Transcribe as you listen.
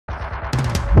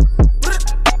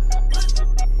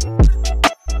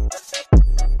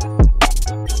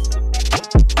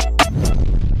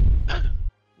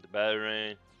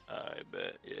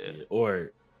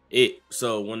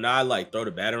So when I like throw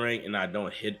the batarang and I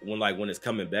don't hit when it's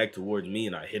coming back towards me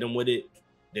and I hit him with it,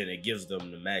 then it gives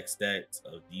them the max stats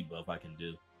of debuff I can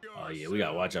do. Oh yeah, we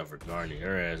gotta watch out for Garnet.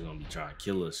 Her ass gonna be trying to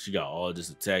kill us. She got all this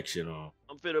attack shit on.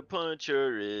 I'm finna punch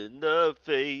her in the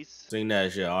face. Sing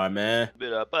that shit, alright, man.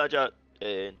 Finna punch her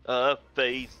in the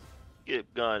face.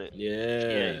 Get Garnet. Yeah. She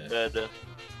ain't better.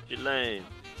 She lame.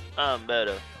 I'm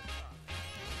better.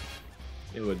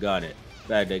 We got it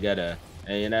back together,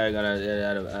 and you're never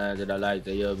gonna get the light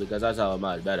to you because that's how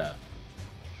much better.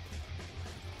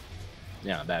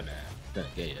 Yeah, Batman. Gonna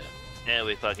get you. And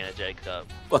we fucking at Jake up.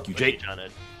 Fuck you, Jake.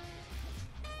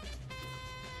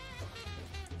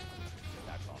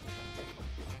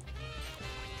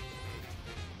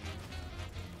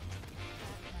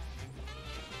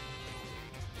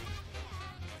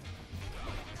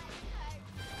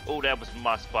 Oh, that was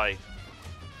my spike.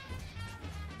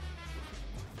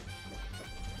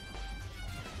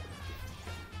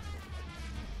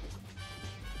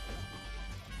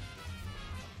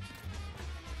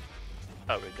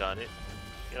 Oh, we got it.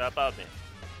 Get up out there.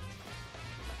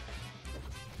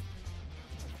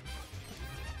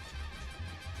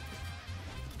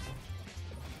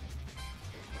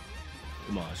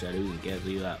 Come on, Shadow, we can cancel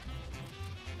you out.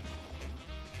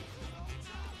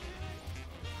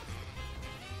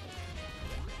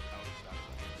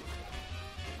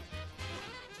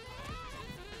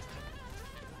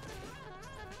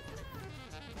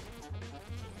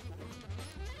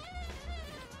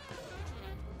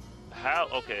 How?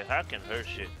 Okay, how can her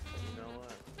shit? You know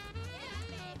what?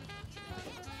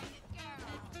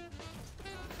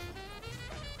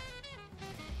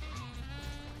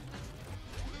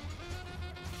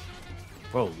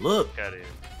 Bro, look. Got it.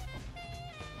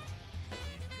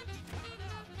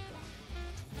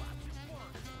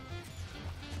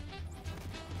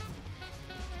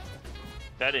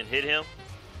 That didn't hit him.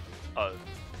 Oh,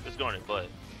 it's going in butt.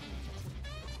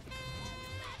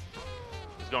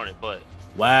 It's going in butt.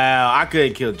 Wow, I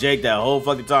couldn't kill Jake that whole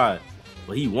fucking time,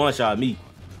 but he one-shot me.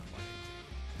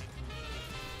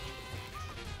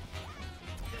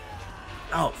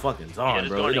 Oh, fucking Zon,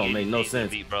 bro. It don't make no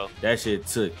sense. Beat, bro. That shit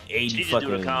took 80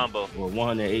 fucking combo. Or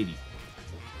 180.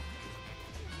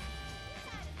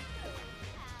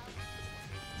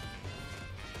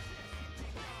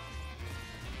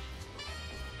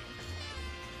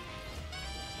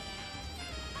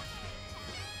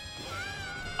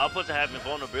 I'm supposed to have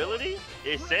invulnerability?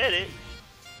 It said it.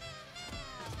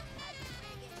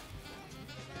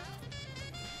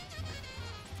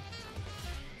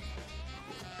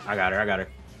 I got her. I got her.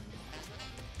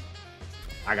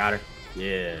 I got her.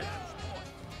 Yeah.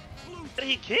 Did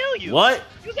he kill you? What?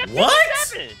 You got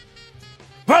 57. What?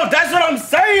 Bro, that's what I'm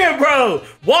saying, bro.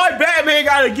 Why Batman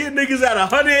gotta get niggas at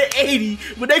 180,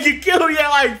 but they can kill you at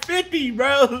like 50,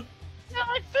 bro? At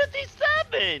like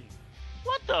 57.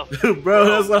 What the? Bro,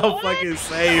 that's what I'm fucking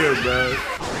saying, bro.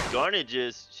 Garnet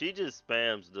she just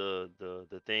spams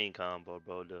the thing combo,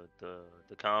 bro.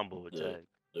 The combo attack.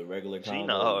 The regular combo. She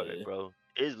not hard, bro.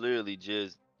 It's literally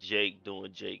just Jake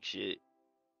doing Jake shit.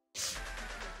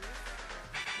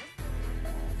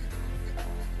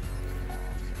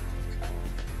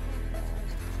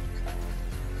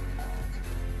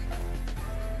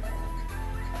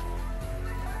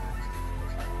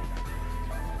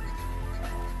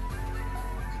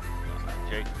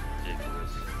 Jake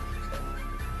ridiculous.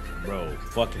 Bro,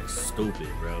 fucking stupid,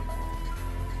 bro.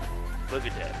 Look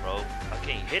at that, bro. I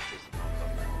can't hit this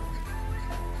motherfucker.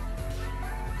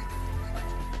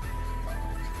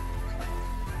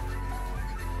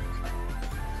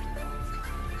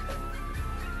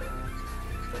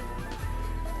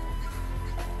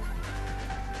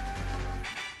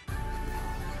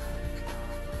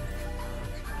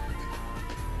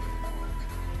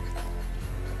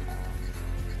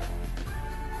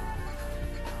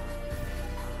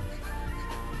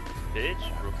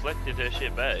 Bitch, reflected that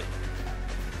shit back.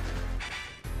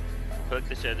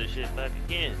 Reflected that shit back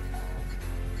again.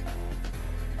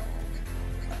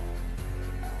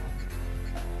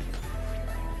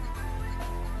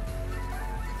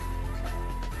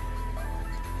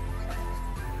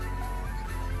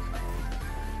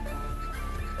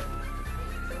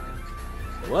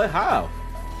 What? How?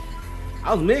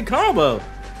 I was mid combo.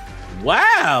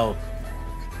 Wow.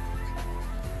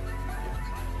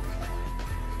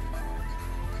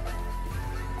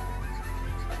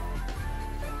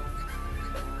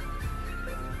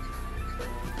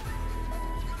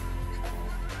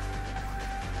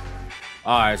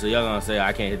 Alright, so y'all gonna say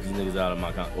I can't hit these niggas out of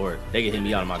my combo, or they can hit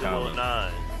me out of my combo.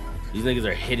 These niggas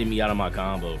are hitting me out of my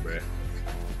combo, bruh.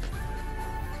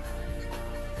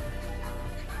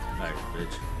 Alright,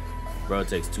 bitch. Bro, it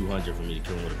takes 200 for me to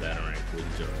kill him with a batarang fully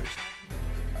charged.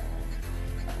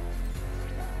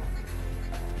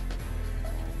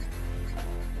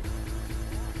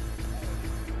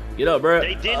 Get up, bro.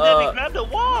 They didn't let me grab the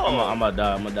wall. I'm gonna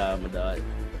die. I'm gonna die.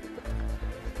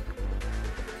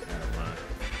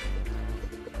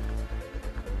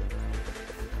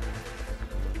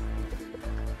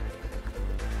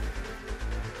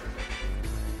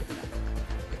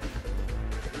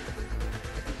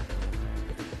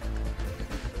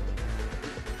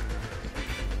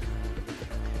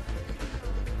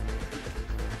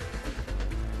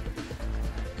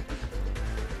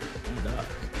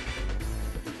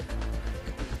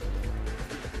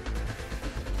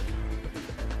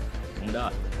 I'm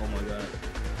not. Oh my god.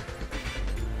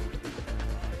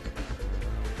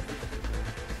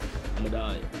 I'm gonna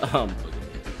die. I'm fucking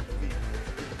dead.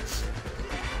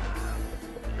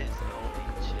 It's only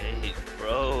Jake,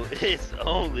 bro. It's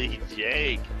only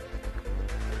Jake.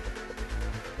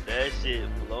 That shit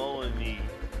blowing me.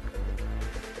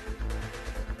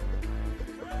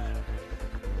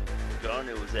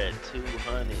 Garner was at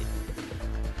 200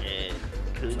 and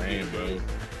couldn't get hit.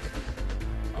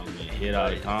 I'm getting hit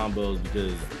out of combos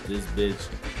because this bitch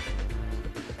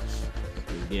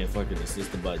was getting fucking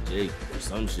assisted by Jake or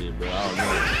some shit, bro. I don't know.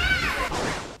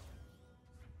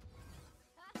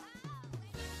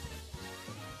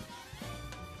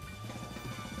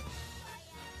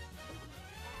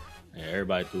 Yeah,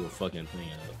 everybody threw a fucking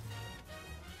thing up.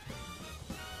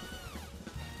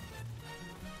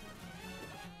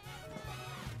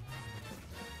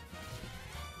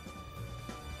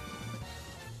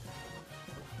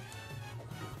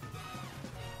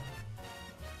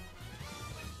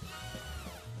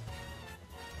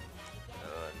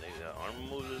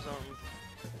 Moves or something?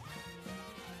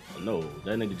 No,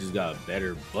 that nigga just got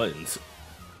better buttons.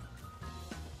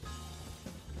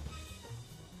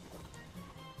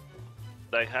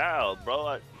 Like how,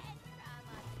 bro?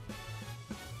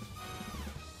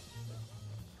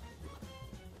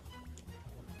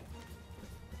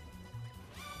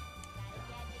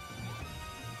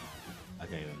 I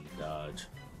can't even dodge.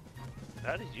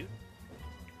 How did you?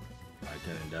 I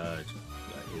couldn't dodge.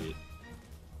 Got hit.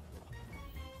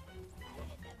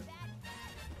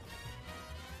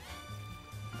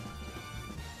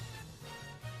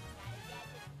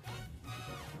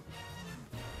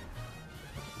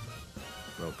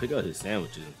 Bro, pick up his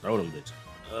sandwiches and throw them bitches.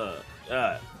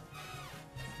 God.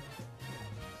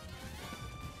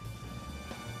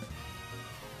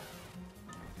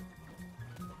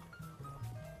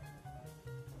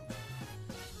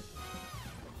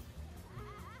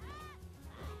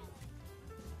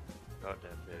 Got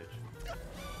that bitch.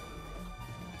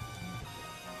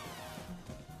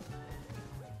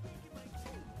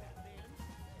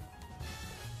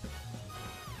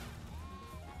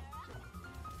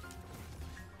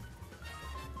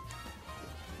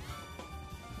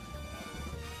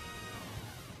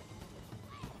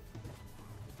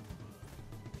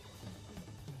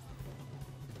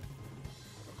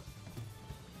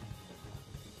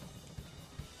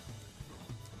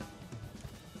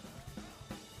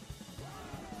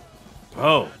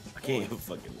 Bro, I can't even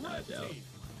fucking dodge out.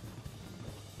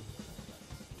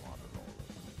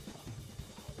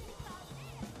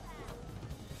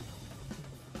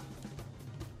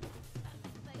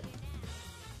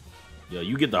 Yo,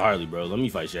 you get the Harley, bro. Let me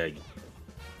fight Shaggy.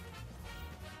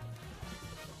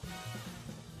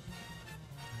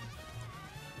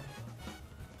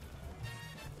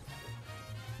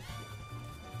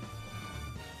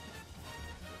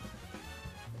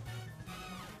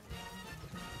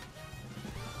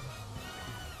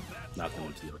 Not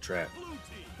going to your trap.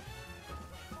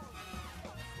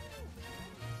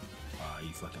 Ah,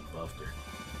 you fucking buffed her.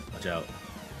 Watch out.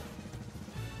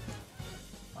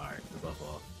 Alright, the buff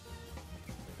off.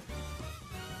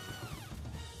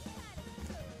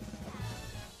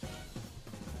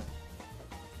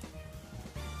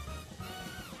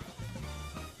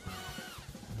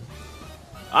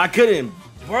 I couldn't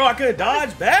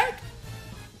dodge back?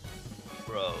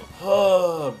 Bro.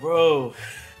 Oh, bro.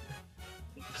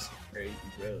 This is crazy,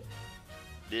 bro.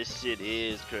 This shit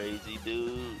is crazy,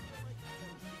 dude.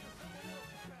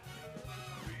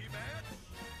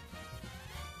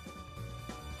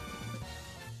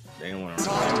 They didn't want to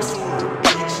subscribe,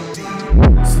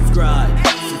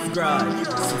 like, comment,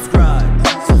 and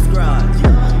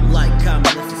subscribe. Like,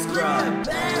 comment, and subscribe.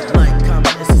 Like,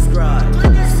 comment, and subscribe.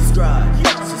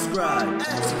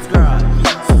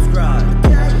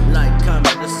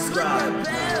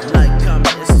 Like,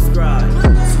 comment, and subscribe.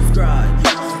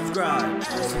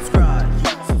 Subscribe.